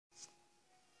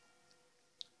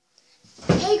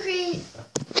Hey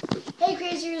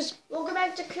craziers, welcome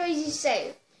back to Crazy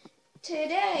Save.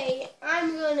 Today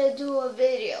I'm gonna do a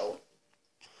video.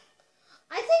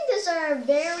 I think this is our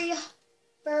very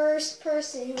first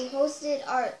person who hosted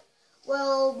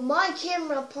my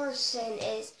camera person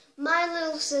is my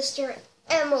little sister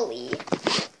Emily.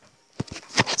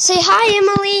 Say hi,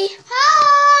 Emily.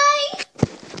 Hi.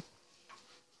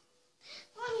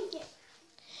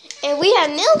 And we have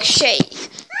Milkshake.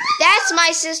 That's my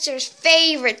sister's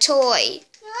favorite toy.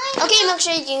 Okay,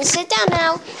 Milkshake, you can sit down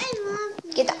now.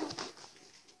 Get down.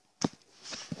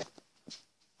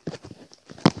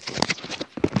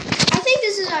 I think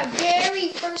this is our very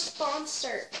first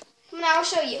sponsor. Now I'll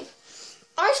show you.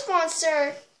 Our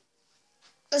sponsor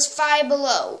is Five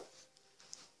Below.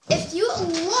 If you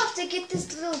love to get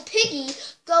this little piggy,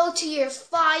 go to your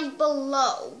Five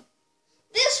Below.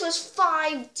 This was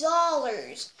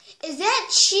 $5. Is that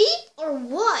cheap or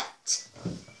what?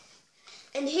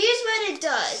 And here's what it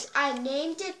does. I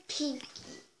named it Pinky.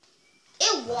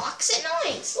 It walks at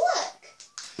night. Look.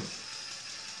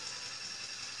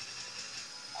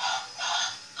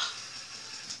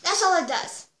 That's all it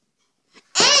does.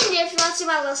 And if you want to see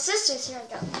my little sisters, here I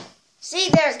go. See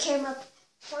there, camera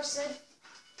person.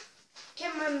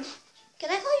 Can I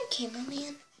call you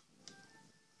cameraman?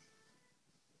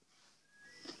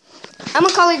 I'm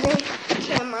gonna call you the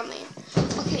cameraman.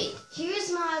 Okay,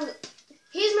 here's my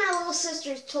little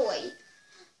sister's toy.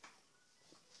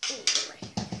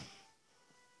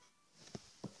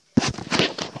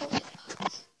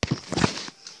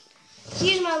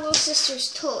 Here's my little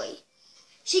sister's toy.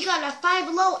 She got a Five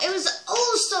Below. It was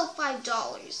also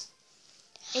 $5.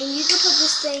 And you can put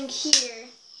this thing here.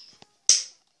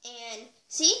 And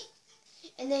see?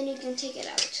 And then you can take it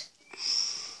out.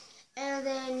 And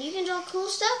then you can draw cool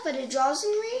stuff, but it draws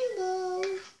in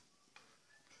rainbow.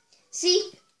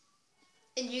 See?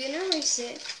 And you're going to erase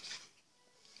it.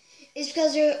 It's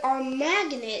because there are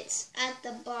magnets at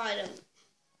the bottom.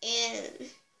 And,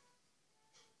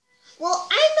 well,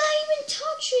 I'm not even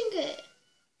touching it.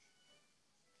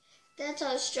 That's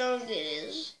how strong it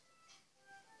is.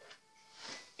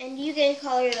 And you can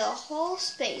color the whole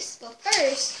space. But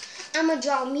first, I'm going to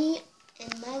draw me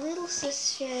and my little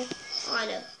sister on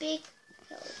a big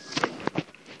hill.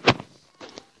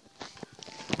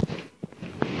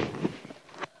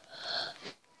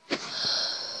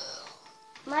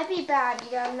 Might be bad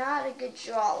because I'm not a good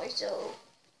drawer, so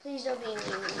please don't be mean.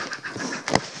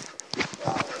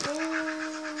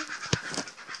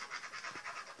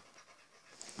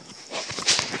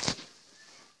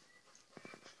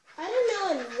 I don't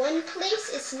know, in one place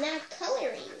it's not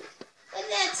coloring, but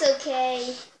that's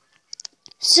okay.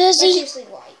 Susie, that's usually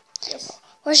white. Yes.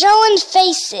 We're showing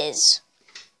faces.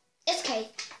 It's okay.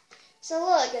 So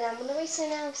look, and I'm going to erase it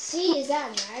now. See, is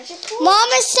that magical?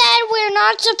 Mama said we're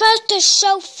not supposed to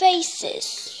show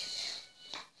faces.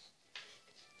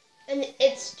 And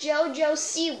it's JoJo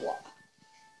Siwa.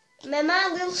 My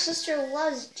little sister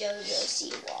loves JoJo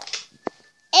Siwa.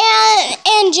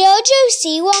 And JoJo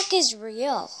Siwa is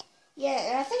real. Yeah,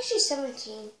 and I think she's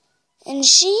 17. And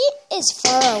she is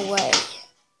far away.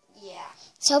 Yeah.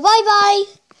 So bye-bye.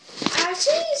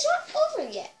 Actually, it's not over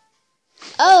yet.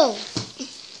 Oh.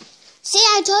 See,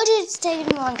 I told you it's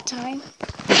taking a long time.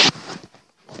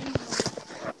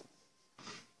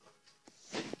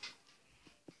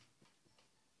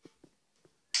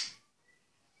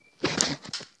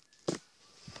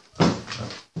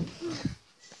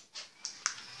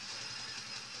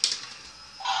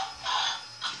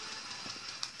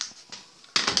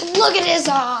 Look at his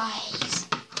eyes.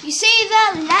 You see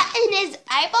that in his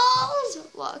eyeballs?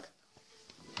 Look.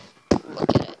 Look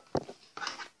at it.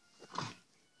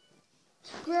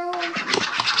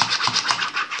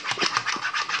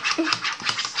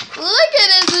 Look at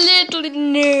his little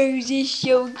nose. It's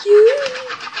so cute.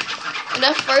 When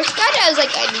I first got it, I was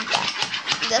like, I need that.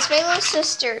 That's my little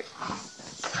sister.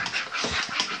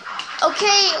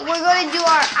 Okay, we're going to do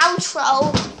our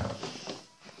outro.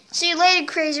 See you later,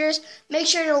 craziers. Make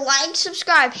sure to like,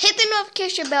 subscribe, hit the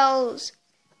notification bells,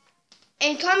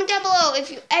 and comment down below if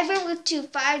you ever went to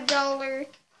Five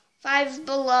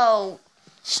Below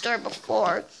store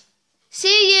before.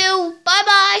 See you.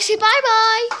 Bye-bye. Say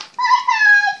bye-bye.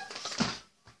 Bye-bye.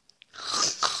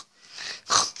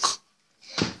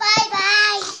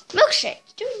 Bye-bye. Milkshake.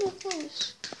 Do your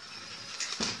voice.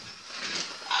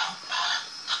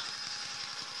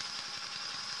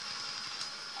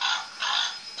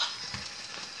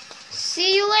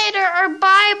 See you later or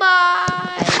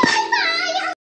bye-bye.